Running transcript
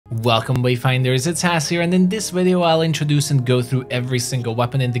Welcome Wayfinders, it's Haz here, and in this video I'll introduce and go through every single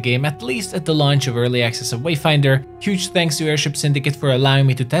weapon in the game, at least at the launch of early access of Wayfinder. Huge thanks to Airship Syndicate for allowing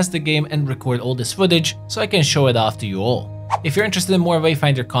me to test the game and record all this footage so I can show it off to you all. If you're interested in more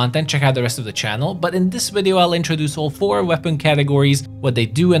Wayfinder content, check out the rest of the channel, but in this video I'll introduce all 4 weapon categories, what they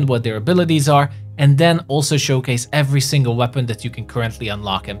do and what their abilities are, and then also showcase every single weapon that you can currently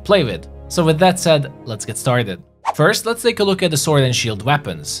unlock and play with. So with that said, let's get started. First, let's take a look at the sword and shield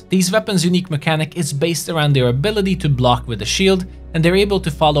weapons. These weapons' unique mechanic is based around their ability to block with a shield, and they're able to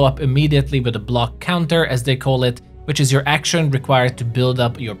follow up immediately with a block counter, as they call it, which is your action required to build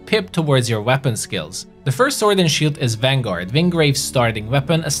up your pip towards your weapon skills. The first sword and shield is Vanguard, Vingrave's starting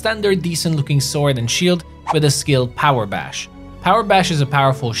weapon, a standard decent looking sword and shield with a skill Power Bash. Power Bash is a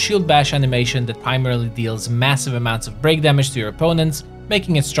powerful shield bash animation that primarily deals massive amounts of break damage to your opponents,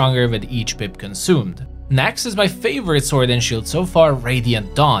 making it stronger with each pip consumed. Next is my favorite sword and shield so far,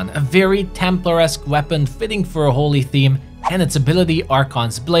 Radiant Dawn, a very Templar-esque weapon fitting for a holy theme, and its ability,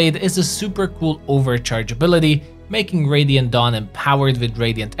 Archon's Blade, is a super cool overcharge ability, making Radiant Dawn empowered with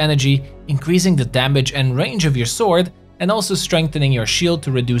radiant energy, increasing the damage and range of your sword, and also strengthening your shield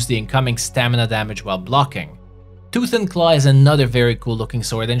to reduce the incoming stamina damage while blocking. Tooth and Claw is another very cool looking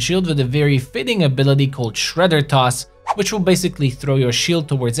sword and shield with a very fitting ability called Shredder Toss, which will basically throw your shield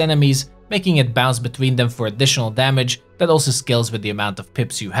towards enemies, making it bounce between them for additional damage that also scales with the amount of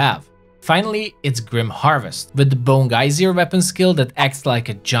pips you have. Finally, it's Grim Harvest, with the Bone Geyser weapon skill that acts like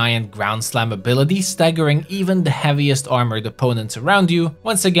a giant ground slam ability, staggering even the heaviest armored opponents around you,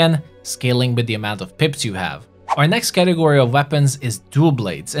 once again scaling with the amount of pips you have. Our next category of weapons is Dual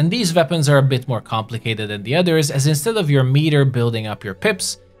Blades, and these weapons are a bit more complicated than the others, as instead of your meter building up your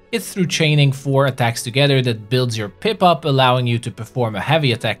pips, it's through chaining 4 attacks together that builds your pip up, allowing you to perform a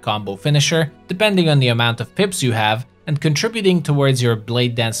heavy attack combo finisher, depending on the amount of pips you have, and contributing towards your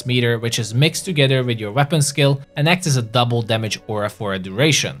Blade Dance meter, which is mixed together with your weapon skill and acts as a double damage aura for a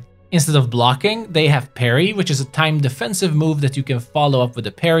duration. Instead of blocking, they have Parry, which is a timed defensive move that you can follow up with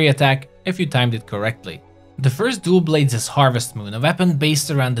a parry attack if you timed it correctly. The first Dual Blades is Harvest Moon, a weapon based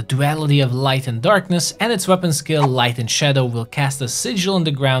around the duality of light and darkness, and its weapon skill Light and Shadow will cast a sigil on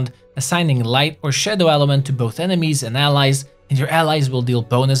the ground, assigning light or shadow element to both enemies and allies, and your allies will deal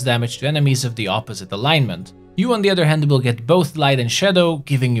bonus damage to enemies of the opposite alignment. You on the other hand will get both light and shadow,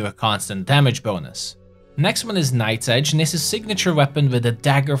 giving you a constant damage bonus. Next one is Night's Edge, and this is signature weapon with a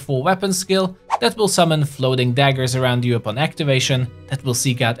daggerful weapon skill that will summon floating daggers around you upon activation that will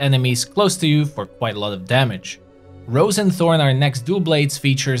seek out enemies close to you for quite a lot of damage. Rose and Thorn, our next Dual Blades,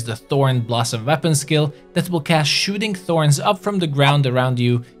 features the Thorn Blossom weapon skill that will cast shooting thorns up from the ground around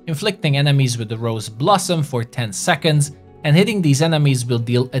you, inflicting enemies with the Rose Blossom for 10 seconds, and hitting these enemies will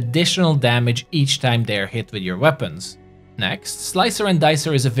deal additional damage each time they are hit with your weapons. Next, Slicer and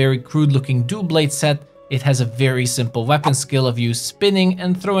Dicer is a very crude looking Dual Blade set. It has a very simple weapon skill of you spinning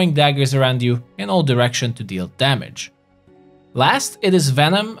and throwing daggers around you in all directions to deal damage. Last, it is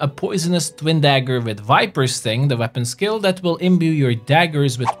Venom, a poisonous twin dagger with Viper Sting, the weapon skill that will imbue your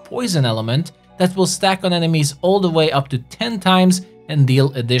daggers with poison element that will stack on enemies all the way up to 10 times and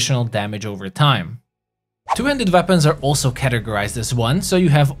deal additional damage over time. Two-handed weapons are also categorized as one, so you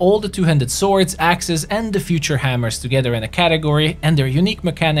have all the two-handed swords, axes, and the future hammers together in a category, and their unique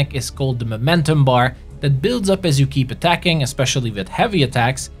mechanic is called the Momentum Bar that builds up as you keep attacking, especially with heavy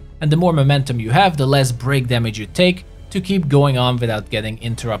attacks, and the more momentum you have, the less break damage you take to keep going on without getting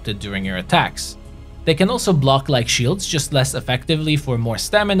interrupted during your attacks. They can also block like shields, just less effectively for more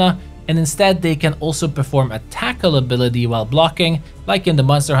stamina, and instead they can also perform a tackle ability while blocking, like in the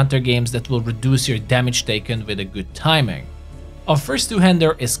Monster Hunter games, that will reduce your damage taken with a good timing. Our first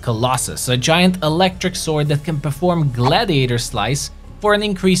two-hander is Colossus, a giant electric sword that can perform Gladiator Slice for an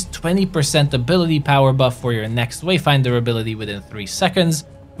increased 20% ability power buff for your next Wayfinder ability within 3 seconds,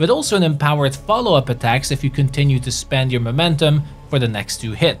 with also an empowered follow-up attacks if you continue to spend your momentum for the next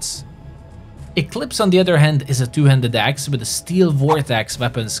 2 hits. Eclipse, on the other hand, is a two-handed axe with a Steel Vortex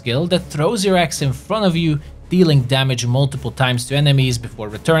weapon skill that throws your axe in front of you, dealing damage multiple times to enemies before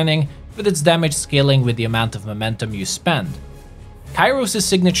returning, with its damage scaling with the amount of momentum you spend. Kairos'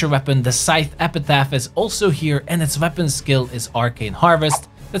 signature weapon, the Scythe Epitaph, is also here, and its weapon skill is Arcane Harvest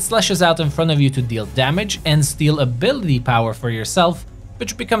that slashes out in front of you to deal damage and steal ability power for yourself,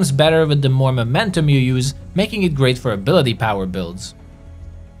 which becomes better with the more momentum you use, making it great for ability power builds.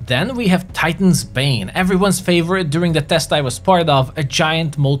 Then we have Titan's Bane, everyone's favorite during the test I was part of, a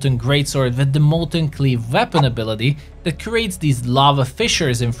giant molten greatsword with the Molten Cleave weapon ability that creates these lava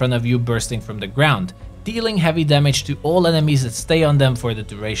fissures in front of you bursting from the ground, dealing heavy damage to all enemies that stay on them for the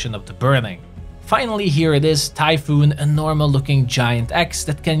duration of the burning. Finally, here it is, Typhoon, a normal-looking giant axe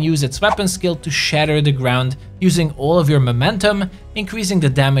that can use its weapon skill to shatter the ground using all of your momentum, increasing the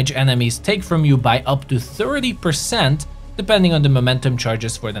damage enemies take from you by up to 30%, depending on the momentum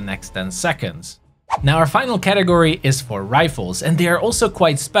charges for the next 10 seconds. Now our final category is for rifles, and they are also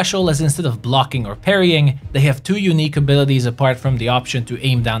quite special, as instead of blocking or parrying, they have two unique abilities apart from the option to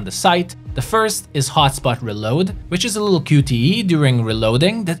aim down the sight. The first is Hotspot Reload, which is a little QTE during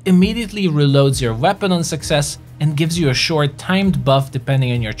reloading that immediately reloads your weapon on success and gives you a short timed buff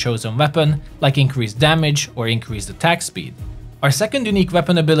depending on your chosen weapon, like increased damage or increased attack speed. Our second unique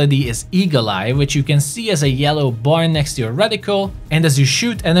weapon ability is Eagle Eye, which you can see as a yellow bar next to your reticle, and as you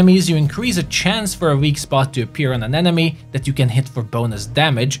shoot enemies you increase a chance for a weak spot to appear on an enemy that you can hit for bonus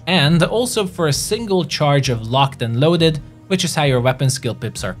damage, and also for a single charge of Locked and Loaded, which is how your weapon skill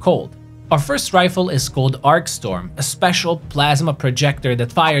pips are called. Our first rifle is called Arc Storm, a special plasma projector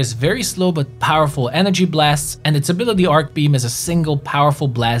that fires very slow but powerful energy blasts, and its ability Arc Beam is a single powerful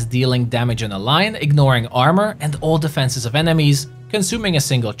blast dealing damage in a line, ignoring armor and all defenses of enemies, consuming a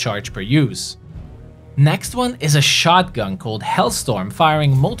single charge per use. Next one is a shotgun called Hellstorm,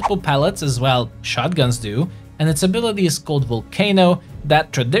 firing multiple pellets as well shotguns do, and its ability is called Volcano,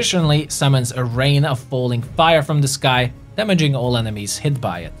 that traditionally summons a rain of falling fire from the sky, damaging all enemies hit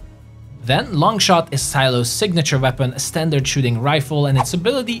by it. Then Longshot is Silo's signature weapon, a standard shooting rifle, and its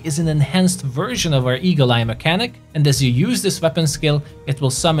ability is an enhanced version of our Eagle Eye mechanic, and as you use this weapon skill, it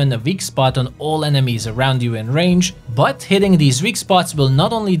will summon a weak spot on all enemies around you in range, but hitting these weak spots will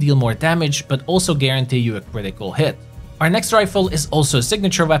not only deal more damage, but also guarantee you a critical hit. Our next rifle is also a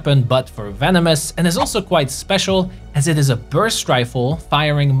signature weapon, but for venomous, and is also quite special, as it is a burst rifle,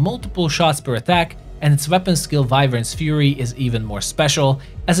 firing multiple shots per attack, and its weapon skill Wyvern's Fury is even more special,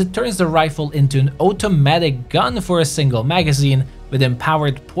 as it turns the rifle into an automatic gun for a single magazine with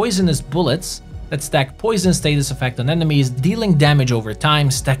empowered poisonous bullets that stack poison status effect on enemies, dealing damage over time,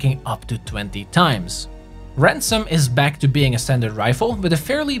 stacking up to 20 times. Ransom is back to being a standard rifle with a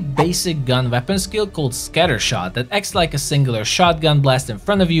fairly basic gun weapon skill called Scattershot that acts like a singular shotgun blast in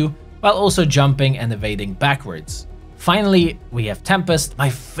front of you while also jumping and evading backwards. Finally, we have Tempest, my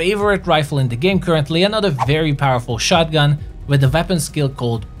favorite rifle in the game currently, another very powerful shotgun with a weapon skill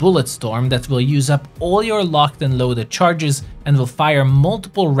called Bulletstorm that will use up all your locked and loaded charges and will fire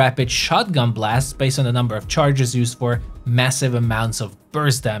multiple rapid shotgun blasts based on the number of charges used for massive amounts of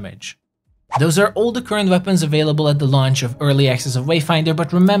burst damage. Those are all the current weapons available at the launch of Early Access of Wayfinder,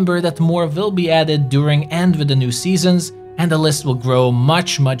 but remember that more will be added during and with the new seasons, and the list will grow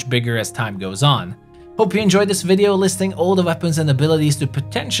much bigger as time goes on. Hope you enjoyed this video listing all the weapons and abilities to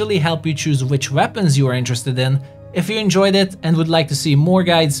potentially help you choose which weapons you are interested in. If you enjoyed it and would like to see more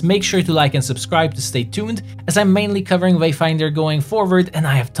guides, make sure to like and subscribe to stay tuned, as I'm mainly covering Wayfinder going forward and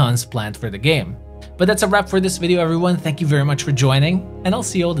I have tons planned for the game. But that's a wrap for this video everyone, thank you very much for joining, and I'll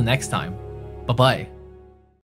see you all the next time. Bye bye.